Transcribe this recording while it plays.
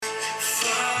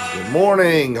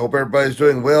Morning. Hope everybody's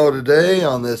doing well today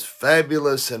on this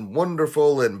fabulous and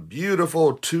wonderful and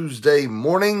beautiful Tuesday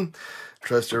morning.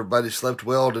 Trust everybody slept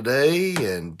well today.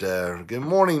 And good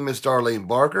morning, Miss Darlene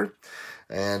Barker.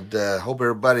 And hope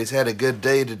everybody's had a good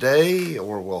day today,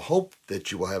 or we'll hope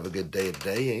that you will have a good day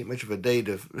today. Ain't much of a day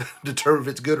to determine if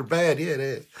it's good or bad yet,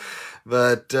 is.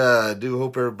 But I do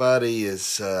hope everybody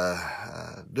is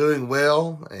doing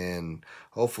well, and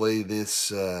hopefully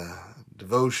this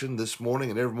devotion this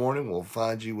morning and every morning will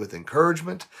find you with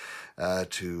encouragement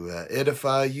to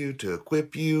edify you, to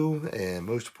equip you, and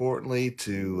most importantly,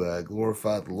 to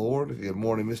glorify the Lord. Good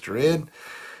morning, Mr. Ed.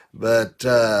 But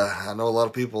I know a lot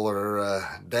of people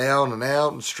are down and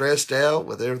out and stressed out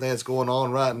with everything that's going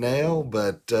on right now.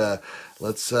 But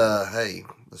let's not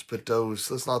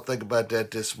think about that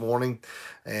this morning.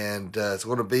 And it's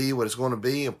going to be what it's going to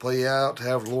be and play out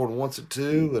however the Lord wants it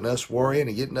to. And us worrying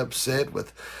and getting upset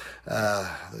with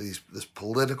this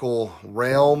political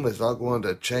realm is not going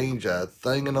to change a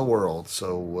thing in the world.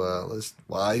 So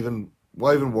why even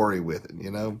worry with it,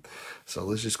 So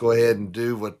let's just go ahead and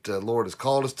do what the Lord has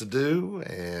called us to do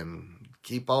and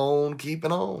keep on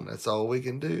keeping on. That's all we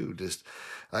can do. Just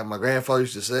like my grandfather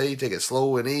used to say, take it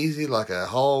slow and easy like a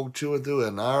hog chewing through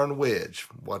an iron wedge.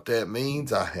 What that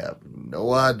means, I have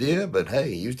no idea, but hey,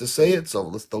 he used to say it, so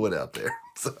let's throw it out there.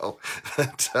 So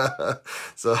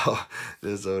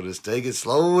just take it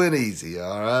slow and easy,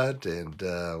 all right? And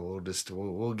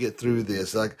we'll get through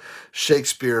this. Like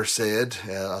Shakespeare said,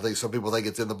 I think some people think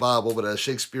it's in the Bible, but as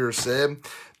Shakespeare said,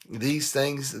 these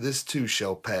things, this too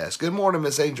shall pass. Good morning,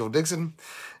 Miss Angel Dixon.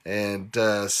 And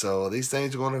so these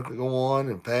things are going to go on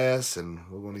and pass, and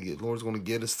Lord's going to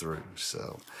get us through.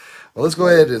 So, well, let's go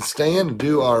ahead and stand and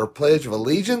do our Pledge of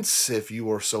Allegiance. If you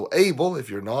are so able,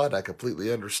 if you're not, I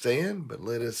completely understand. But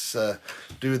let us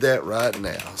do that right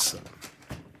now. So,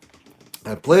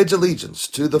 I pledge allegiance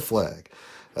to the flag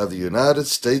of the United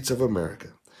States of America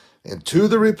and to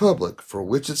the republic for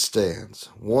which it stands,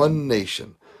 one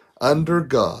nation, under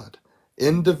God,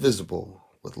 indivisible,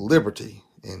 with liberty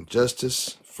and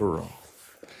justice for all.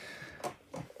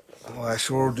 Well, I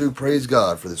sure do praise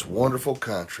God for this wonderful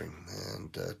country.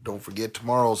 And don't forget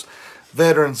tomorrow's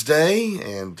Veterans Day.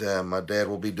 And my dad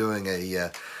will be doing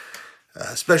a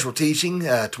special teaching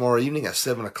tomorrow evening at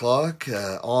 7 o'clock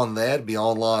on that. It'll be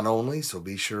online only, so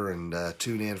be sure and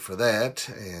tune in for that.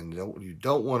 And you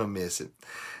don't want to miss it.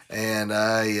 And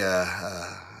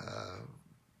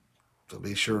so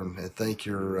be sure and thank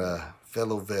your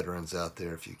fellow veterans out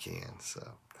there if you can.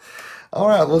 So, all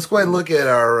right, let's go ahead and look at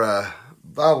our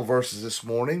Bible verses this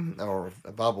morning, or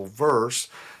a Bible verse.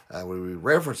 We'll be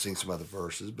referencing some other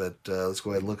verses, but let's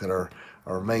go ahead and look at our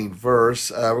main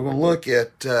verse. We're going to look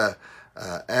at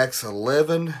Acts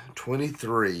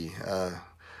 11:23. I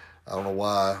don't know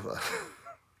why.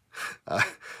 For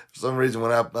some reason,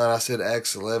 when I said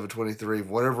Acts 11:23,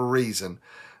 for whatever reason,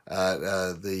 what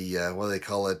do they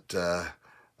call it?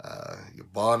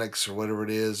 Ebonics or whatever it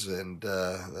is, and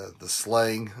the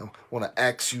slang. I want to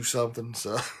ask you something.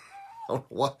 So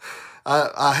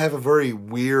I have a very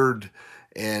weird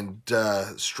and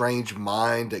strange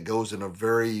mind that goes in a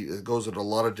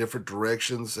lot of different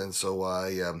directions, and so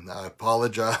I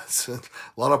apologize. A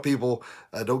lot of people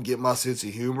don't get my sense of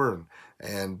humor,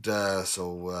 and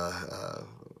so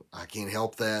I can't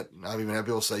help that. I've even had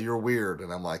people say you're weird,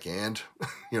 and I'm like, and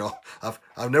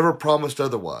I've never promised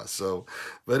otherwise. So,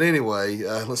 but anyway,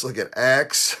 let's look at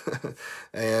Acts,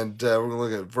 and we're gonna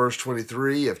look at verse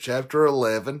 23 of chapter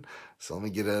 11. So let me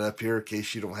get it up here in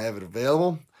case you don't have it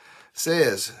available. It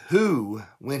says, "Who,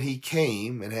 when he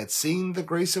came and had seen the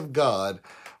grace of God,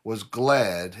 was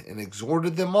glad and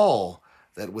exhorted them all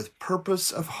that with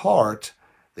purpose of heart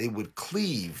they would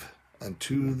cleave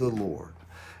unto the Lord."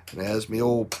 And as me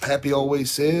old pappy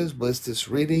always says, bless this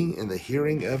reading and the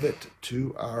hearing of it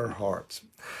to our hearts.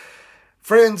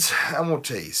 Friends, I'm going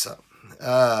to tell you something.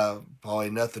 Probably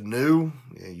nothing new.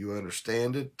 You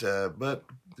understand it. But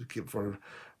for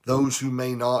those who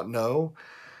may not know,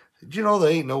 did you know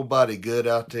there ain't nobody good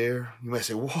out there? You may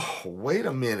say, whoa, wait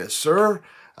a minute, sir.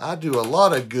 I do a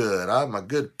lot of good. I'm a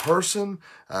good person.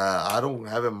 I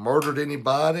haven't murdered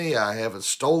anybody. I haven't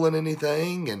stolen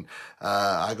anything. And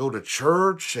I go to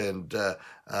church and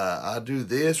I do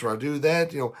this or I do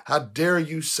that. How dare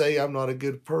you say I'm not a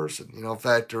good person? In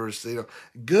fact, there's,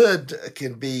 good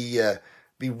can be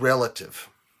relative.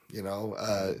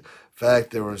 In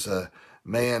fact, there was a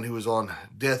man who was on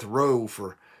death row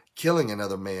for killing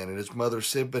another man, and his mother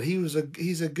said, but he's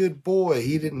a good boy.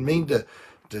 He didn't mean to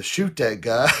shoot that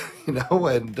guy,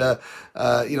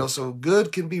 and so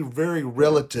good can be very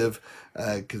relative,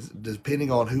 'cause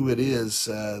depending on who it is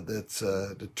that's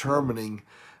determining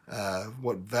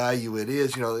what value it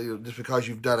is. Just because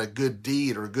you've done a good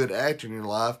deed or a good act in your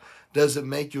life doesn't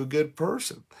make you a good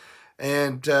person.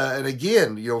 And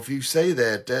again, if you say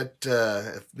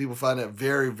that people find that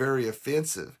very, very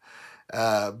offensive.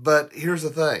 But here's the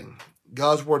thing: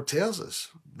 God's word tells us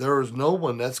there is no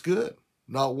one that's good.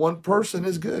 Not one person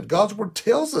is good. God's word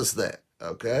tells us that.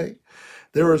 Okay,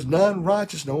 there is none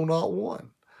righteous, no, not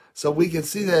one. So we can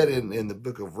see that in the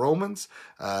book of Romans,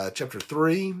 chapter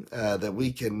 3, that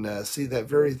we can see that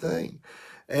very thing.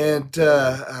 And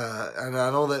I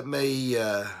know that may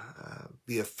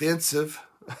be offensive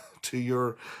to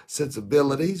your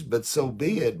sensibilities, but so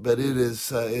be it. But it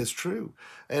is true,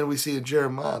 and we see in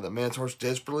Jeremiah that man's heart's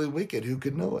desperately wicked. Who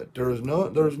could know it? There is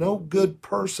no good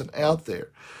person out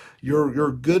there.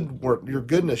 Your good work, your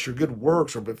goodness, your good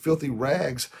works are but filthy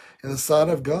rags in the sight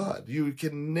of God. You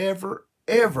can never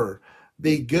ever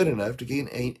be good enough to gain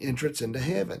entrance into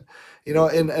heaven.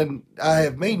 And I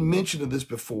have made mention of this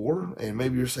before, and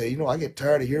maybe you're saying, I get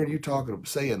tired of hearing you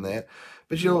saying that.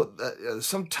 But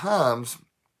sometimes,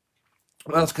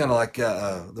 well, it's kind of like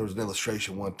there was an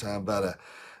illustration one time about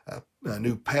a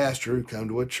new pastor who came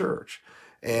to a church.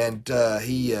 And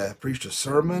he preached a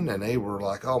sermon, and they were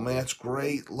like, "Oh man, that's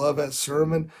great! Love that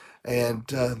sermon." And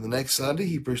the next Sunday,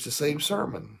 he preached the same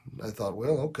sermon. I thought,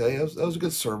 well, okay, that was a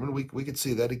good sermon. We could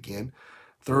see that again.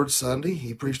 Third Sunday,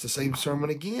 he preached the same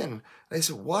sermon again. And they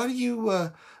said, "Why do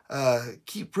you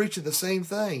keep preaching the same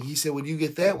thing?" He said, "When you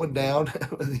get that one down,"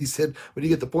 he said, "when you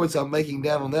get the points I'm making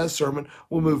down on that sermon,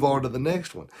 we'll move on to the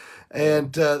next one."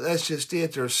 And that's just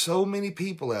it. There are so many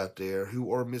people out there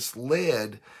who are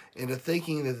misled into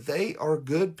thinking that they are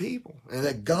good people and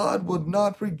that God would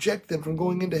not reject them from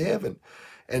going into heaven.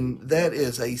 And that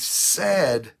is a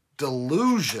sad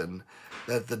delusion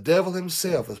that the devil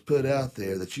himself has put out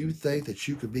there, that you think that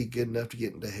you could be good enough to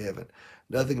get into heaven.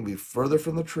 Nothing can be further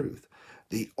from the truth.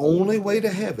 The only way to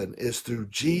heaven is through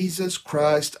Jesus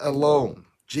Christ alone.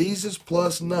 Jesus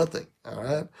plus nothing. All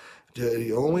right?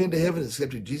 The only way into heaven is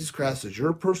accepting Jesus Christ as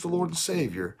your personal Lord and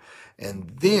Savior.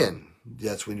 And then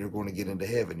that's when you're going to get into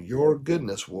heaven. Your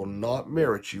goodness will not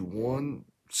merit you one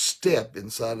step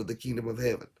inside of the kingdom of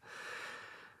heaven.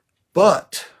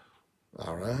 But,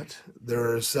 all right,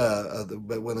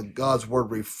 but when God's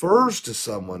word refers to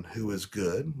someone who is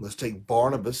good, let's take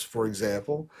Barnabas, for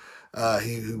example.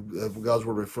 God's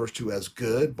word refers to as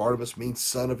good. Barnabas means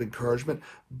son of encouragement,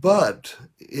 but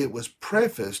it was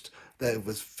prefaced that it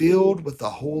was filled with the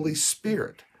Holy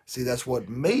Spirit. See, that's what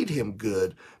made him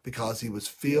good, because he was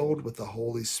filled with the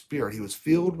Holy Spirit. He was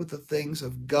filled with the things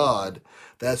of God.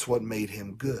 That's what made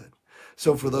him good.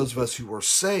 So for those of us who are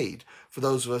saved, for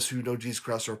those of us who know Jesus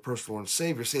Christ our personal Lord and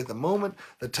Savior, see, at the moment,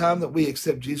 the time that we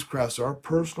accept Jesus Christ our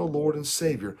personal Lord and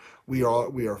Savior, we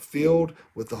are filled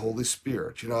with the Holy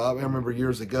Spirit. I remember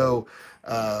years ago,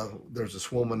 there's this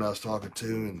woman I was talking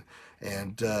to,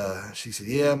 and she said,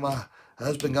 "Yeah, my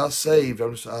husband got saved.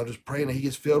 I'm just praying that he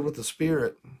gets filled with the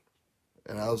Spirit."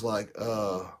 And I was like,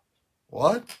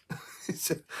 what?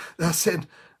 I said,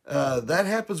 that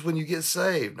happens when you get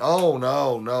saved. "Oh,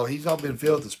 no, he's not been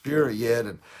filled with the Spirit yet."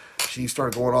 And she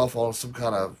started going off on some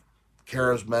kind of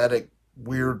charismatic,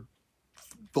 weird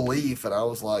belief. And I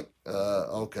was like,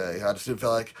 okay. I just didn't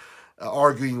feel like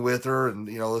arguing with her. And,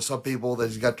 there's some people that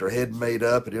just got their head made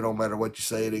up, and it don't matter what you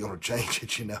say, it ain't going to change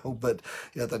it, But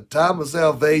at the time of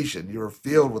salvation, you're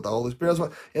filled with the Holy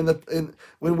Spirit.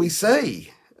 When we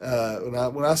say,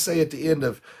 when I say at the end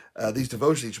of these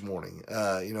devotions each morning,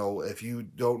 if you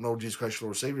don't know Jesus Christ,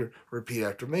 Lord and Savior, repeat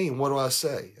after me. And what do I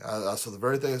say? So the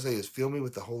very thing I say is, fill me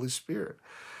with the Holy Spirit.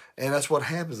 And that's what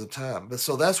happens at the time. But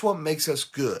so that's what makes us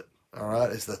good. All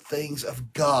right, it's the things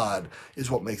of God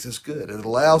is what makes us good. It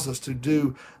allows us to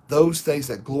do those things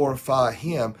that glorify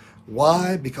Him.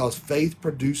 Why? Because faith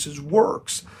produces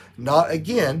works.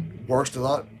 Works do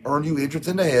not earn you entrance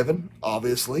into heaven,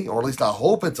 obviously, or at least I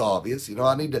hope it's obvious.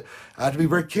 I have to be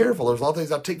very careful. There's a lot of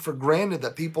things I take for granted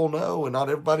that people know, and not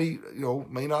everybody,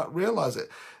 may not realize it.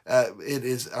 It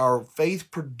is our faith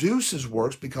produces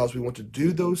works because we want to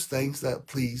do those things that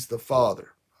please the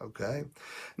Father. Okay.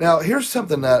 Now, here's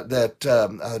something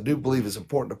that I do believe is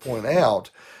important to point out.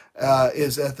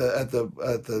 Is at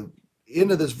the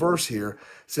end of this verse here,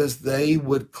 says they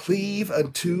would cleave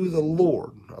unto the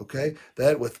Lord. Okay,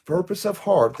 that with purpose of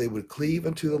heart they would cleave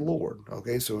unto the Lord.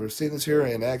 Okay, so we're seeing this here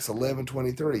in Acts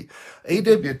 11:23.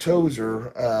 A.W. Tozer,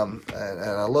 and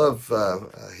I love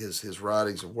his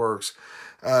writings and works.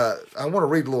 I want to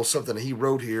read a little something he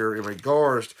wrote here in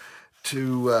regards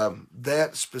to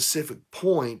that specific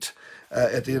point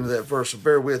at the end of that verse. So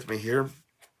bear with me here.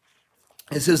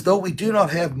 It says, though we do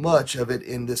not have much of it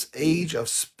in this age of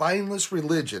spineless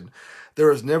religion,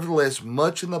 There is nevertheless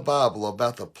much in the Bible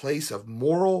about the place of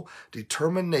moral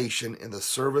determination in the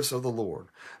service of the Lord.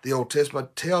 The Old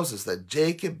Testament tells us that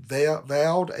Jacob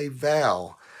vowed a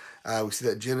vow. We see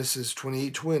that in Genesis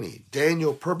 28:20.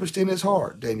 Daniel purposed in his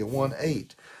heart, Daniel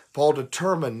 1:8. Paul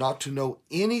determined not to know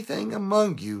anything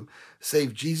among you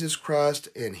save Jesus Christ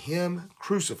and him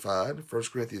crucified,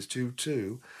 1 Corinthians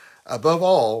 2:2. Above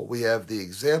all, we have the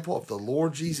example of the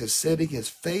Lord Jesus setting his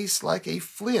face like a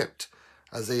flint,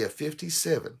 Isaiah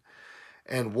 57,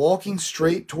 and walking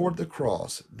straight toward the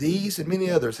cross. These and many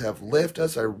others have left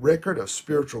us a record of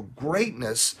spiritual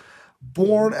greatness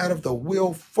born out of the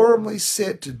will firmly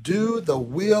set to do the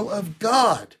will of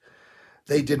God.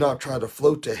 They did not try to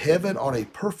float to heaven on a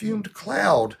perfumed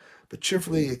cloud, but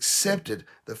cheerfully accepted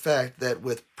the fact that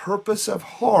with purpose of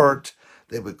heart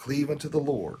they would cleave unto the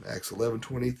Lord. Acts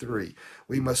 11:23.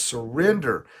 We must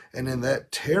surrender, and in that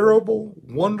terrible,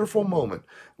 wonderful moment,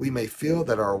 we may feel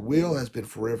that our will has been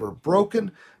forever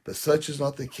broken, but such is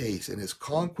not the case. In his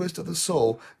conquest of the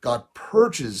soul, God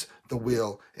purges the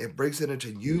will and brings it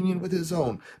into union with his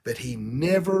own, but he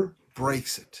never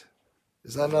breaks it.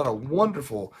 Is that not a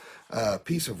wonderful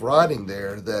piece of writing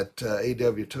there that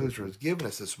A.W. Tozer has given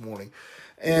us this morning?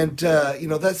 And,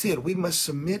 that's it. We must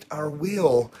submit our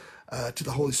will to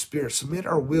the Holy Spirit, submit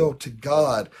our will to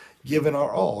God, given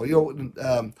our all.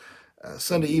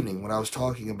 Sunday evening when I was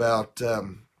talking about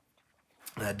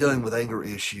dealing with anger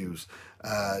issues,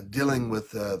 dealing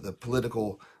with the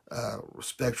political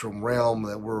spectrum realm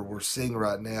that we're seeing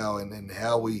right now, and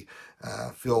how we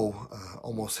feel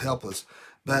almost helpless.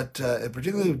 But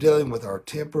particularly dealing with our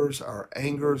tempers, our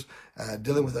angers,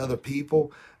 dealing with other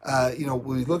people. When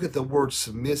we look at the word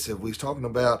submissive, we're talking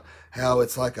about how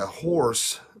it's like a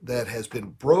horse that has been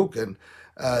broken,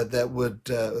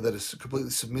 that is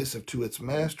completely submissive to its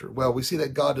master. Well, we see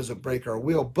that God doesn't break our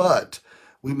will, but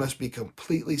we must be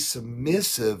completely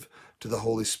submissive to the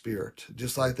Holy Spirit,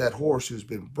 just like that horse who's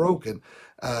been broken,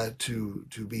 to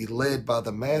be led by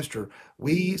the master.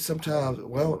 We sometimes,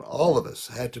 all of us,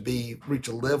 had to reach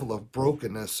a level of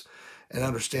brokenness and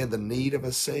understand the need of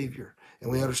a Savior. And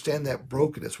we understand that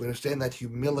brokenness, we understand that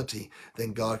humility,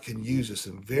 then God can use us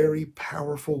in very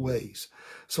powerful ways.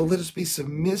 So let us be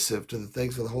submissive to the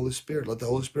things of the Holy Spirit. Let the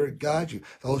Holy Spirit guide you.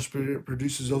 The Holy Spirit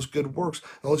produces those good works.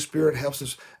 The Holy Spirit helps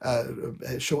us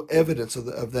show evidence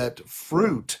of that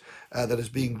fruit that is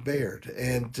being bared.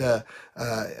 And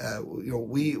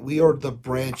we are the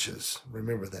branches.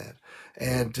 Remember that.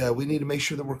 And we need to make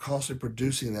sure that we're constantly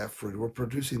producing that fruit. We're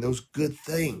producing those good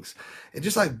things. And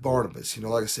just like Barnabas,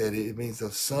 like I said, it means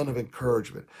the son of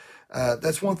encouragement.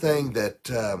 That's one thing that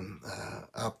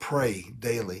I pray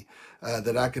daily,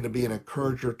 that I can be an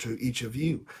encourager to each of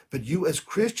you. But you as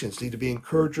Christians need to be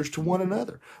encouragers to one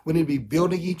another. We need to be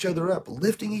building each other up,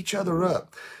 lifting each other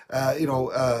up.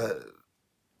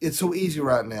 It's so easy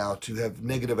right now to have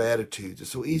negative attitudes.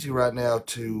 It's so easy right now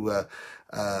to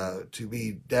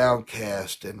be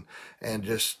downcast and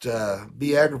just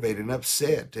be aggravated and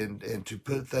upset, and to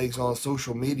put things on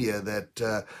social media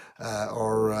that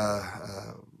are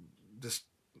just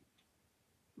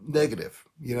negative,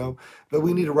 but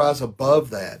we need to rise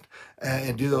above that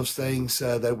and do those things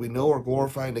that we know are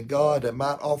glorifying to God, that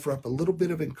might offer up a little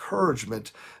bit of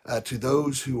encouragement to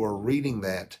those who are reading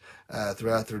that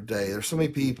throughout their day. There's so many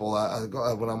people,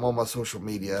 when I'm on my social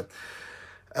media,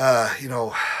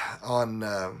 on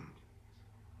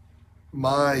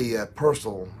my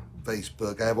personal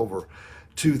Facebook, I have over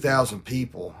 2,000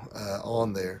 people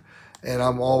on there. And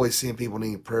I'm always seeing people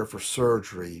needing prayer for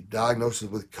surgery, diagnosis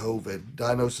with COVID,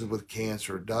 diagnosis with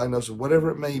cancer, diagnosis,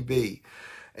 whatever it may be.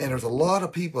 And there's a lot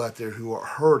of people out there who are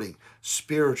hurting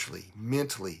spiritually,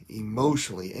 mentally,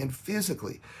 emotionally, and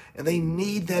physically. And they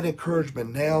need that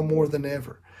encouragement now more than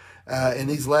ever. In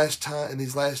these last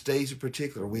days in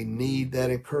particular, we need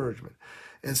that encouragement.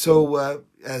 And so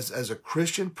as a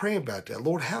Christian, pray about that.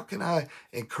 Lord, how can I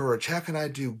encourage? How can I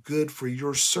do good for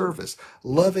your service?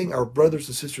 Loving our brothers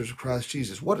and sisters of Christ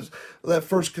Jesus. What is that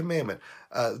first commandment?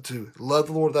 To love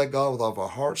the Lord thy God with all of our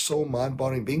heart, soul, mind,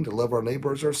 body, and being, to love our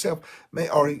neighbor as ourselves.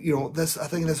 I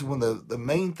think that's one of the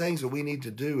main things that we need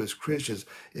to do as Christians,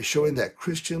 is showing that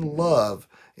Christian love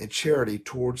and charity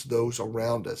towards those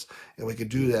around us. And we can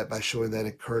do that by showing that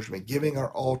encouragement, giving our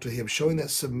all to him, showing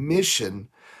that submission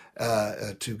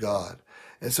to God.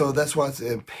 And so that's why it's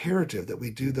imperative that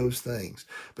we do those things.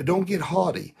 But don't get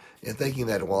haughty in thinking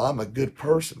that, I'm a good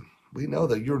person. We know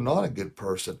that you're not a good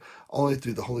person. Only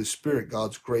through the Holy Spirit,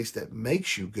 God's grace, that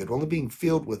makes you good. Only being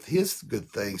filled with his good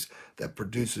things that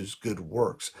produces good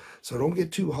works. So don't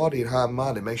get too haughty and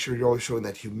high-minded. Make sure you're always showing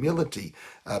that humility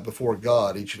before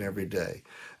God each and every day.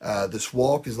 This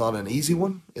walk is not an easy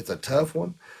one. It's a tough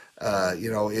one.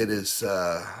 It is,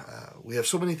 we have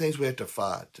so many things we have to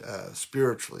fight,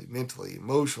 spiritually, mentally,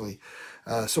 emotionally,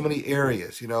 so many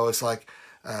areas. It's like,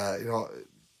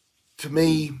 to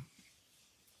me,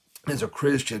 as a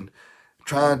Christian,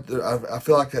 I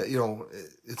feel like,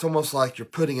 it's almost like you're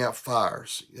putting out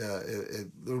fires.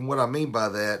 And what I mean by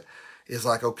that is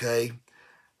like, okay,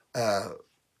 I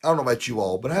don't know about you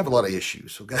all, but I have a lot of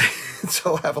issues, okay?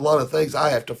 So I have a lot of things I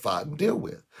have to fight and deal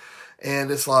with. And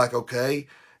it's like, okay,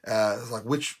 it's like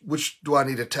which do I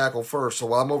need to tackle first? So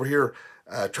while I'm over here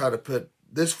trying to put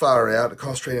this fire out and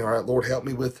concentrating, all right, Lord, help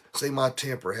me with, say, my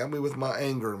temper, help me with my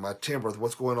anger and my temper, with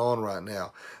what's going on right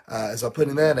now. As I'm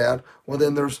putting that out, well,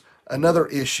 then there's another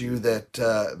issue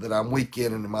that I'm weak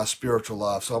in my spiritual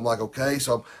life. So I'm like, okay,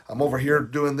 so I'm over here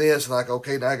doing this, and like,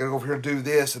 okay, now I got to go over here and do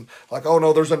this, and like, oh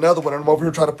no, there's another one, and I'm over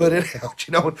here trying to put it out.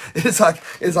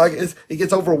 It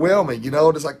gets overwhelming,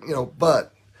 and it's like,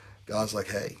 but God's like,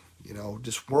 hey,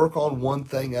 just work on one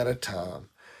thing at a time.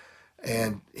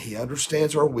 And He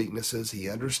understands our weaknesses, He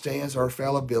understands our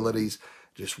fallibilities.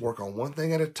 Just work on one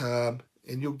thing at a time,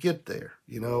 and you'll get there,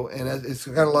 And it's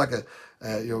kind of like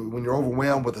when you're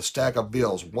overwhelmed with a stack of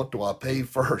bills, what do I pay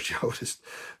first? Just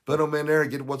put them in there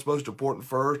and get what's most important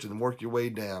first and work your way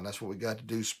down. That's what we got to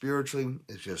do spiritually,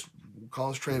 is just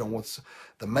concentrate on what's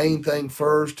the main thing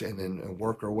first and then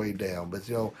work our way down. But,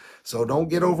 so don't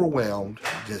get overwhelmed.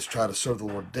 Just try to serve the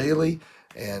Lord daily,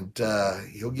 and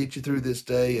He'll get you through this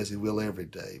day as He will every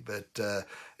day. But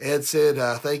Ed said,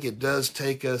 I think it does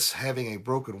take us having a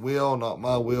broken will, not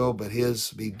my will, but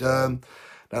His be done.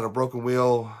 Not a broken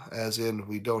will as in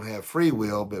we don't have free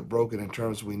will, but broken in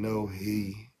terms we know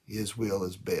His will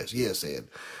is best. Yes, Ed.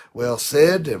 Well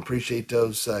said, and appreciate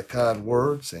those kind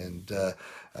words, and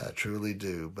truly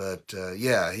do. But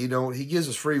He gives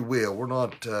us free will. We're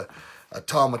not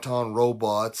automaton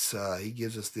robots. He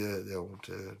gives us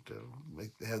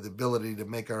have the ability to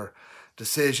make our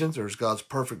decisions. There's God's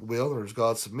perfect will, there's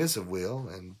God's submissive will,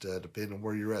 and depending on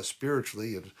where you're at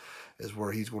spiritually, is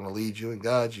where He's going to lead you and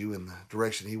guide you in the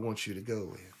direction He wants you to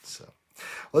go in. So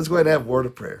let's go ahead and have a word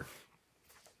of prayer.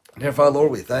 Dear Father,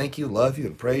 Lord, we thank you, love you,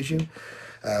 and praise you.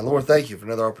 Lord, thank you for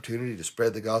another opportunity to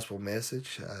spread the gospel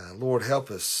message. Lord,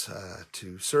 help us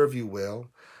to serve you well.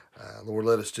 Lord,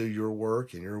 let us do your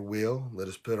work and your will. Let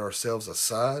us put ourselves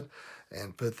aside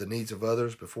and put the needs of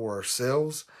others before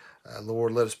ourselves.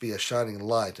 Lord, let us be a shining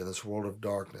light in this world of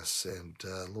darkness. And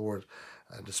Lord,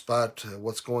 despite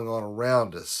what's going on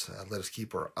around us, let us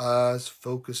keep our eyes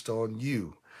focused on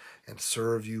you and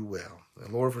serve you well.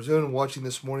 And Lord, for anyone watching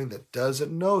this morning that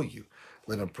doesn't know you,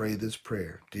 let them pray this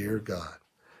prayer. Dear God,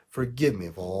 forgive me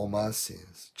of all my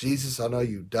sins. Jesus, I know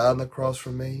you died on the cross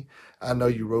for me. I know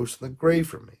you rose from the grave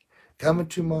for me. Come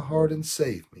into my heart and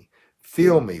save me.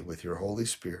 Fill me with your Holy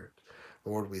Spirit.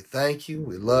 Lord, we thank you,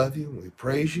 we love you, and we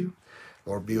praise you.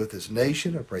 Lord, be with this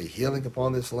nation. I pray healing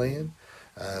upon this land.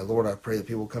 Lord, I pray that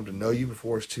people come to know you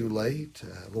before it's too late.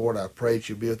 Lord, I pray that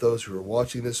you be with those who are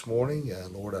watching this morning.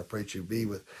 Lord, I pray that you be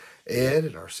with Ed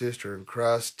and our sister in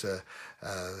Christ,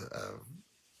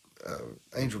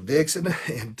 Angel Dixon,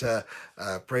 and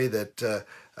I pray that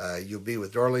you'll be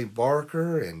with Darlene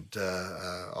Barker and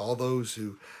all those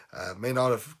who may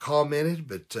not have commented,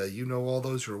 but all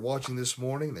those who are watching this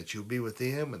morning, that you'll be with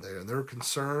them and their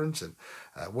concerns and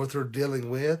what they're dealing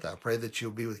with. I pray that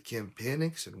you'll be with Kim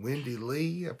Penix and Wendy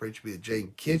Lee. I pray that you'll be with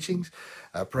Jane Kitchings.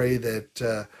 I pray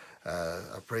that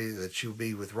you'll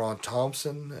be with Ron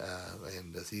Thompson,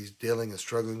 and as he's dealing and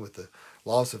struggling with the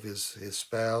loss of his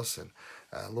spouse. And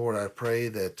Lord, I pray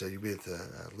that you'll be with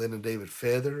Lynn and David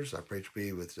Feathers. I pray you'll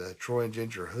be with Troy and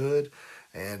Ginger Hood,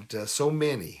 and so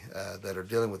many that are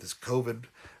dealing with this COVID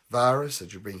virus,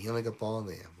 that you bring healing upon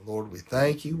them. Lord, we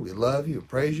thank you, we love you, and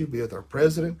praise you. Be with our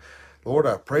president. Lord,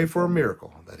 I pray for a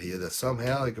miracle, that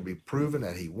somehow it could be proven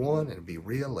that he won and be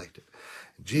reelected.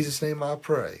 In Jesus' name I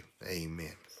pray.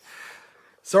 Amen.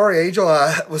 Sorry, Angel.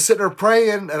 I was sitting there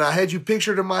praying, and I had you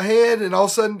pictured in my head, and all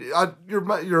of a sudden,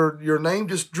 your name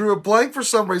just drew a blank for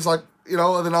some reason. Like, and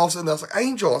then all of a sudden, I was like,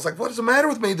 Angel. I was like, what is the matter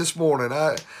with me this morning?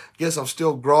 I guess I'm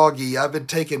still groggy. I've been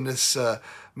taking this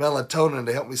melatonin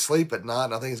to help me sleep at night,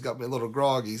 and I think it's got me a little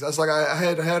groggy. So I was like, I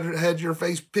had your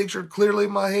face pictured clearly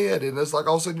in my head, and it's like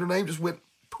all of a sudden your name just went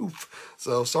poof.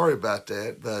 So sorry about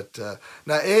that. But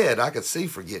now Ed, I could see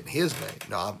forgetting his name.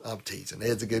 No, I'm teasing.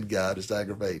 Ed's a good guy, just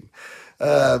aggravating.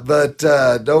 But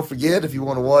don't forget, if you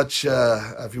want to watch,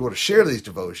 if you want to share these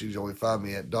devotions, you can find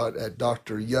me at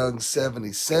Dr. Young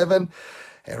 77.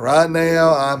 And right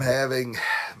now, I'm having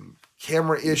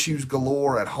camera issues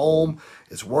galore at home.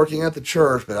 It's working at the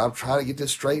church, but I'm trying to get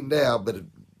this straightened out. But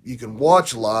you can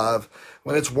watch live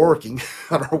when it's working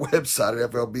on our website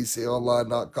at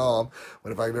flbconline.com.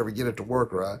 But if I can ever get it to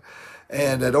work right.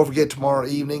 And don't forget tomorrow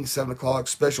evening, 7 o'clock,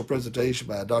 special presentation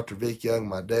by Dr. Vic Young,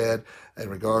 my dad, in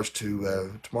regards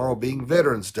to tomorrow being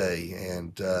Veterans Day.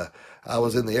 And I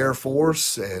was in the Air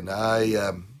Force, and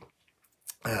I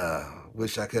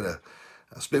wish I could have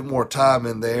spent more time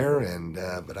in there, and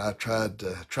but I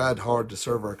tried hard to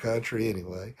serve our country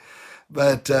anyway.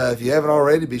 But if you haven't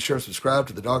already, be sure to subscribe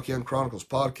to the Doc Young Chronicles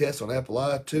podcast on Apple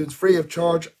iTunes, free of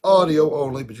charge, audio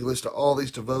only. But you listen to all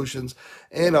these devotions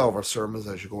and all of our sermons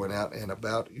as you're going out and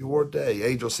about your day.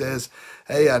 Angel says,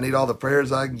 "Hey, I need all the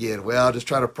prayers I can get." Well, I'll just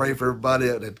try to pray for everybody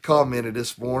that had commented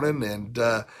this morning. And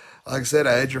like I said,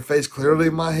 I had your face clearly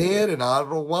in my head, and I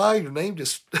don't know why your name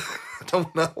just. I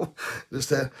don't know. Just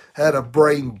had a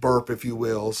brain burp, if you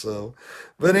will. So,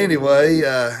 but anyway,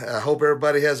 I hope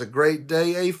everybody has a great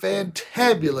day, a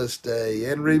fantabulous day.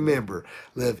 And remember,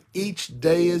 live each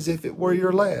day as if it were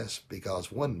your last,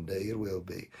 because one day it will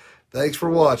be. Thanks for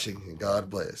watching, and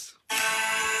God bless.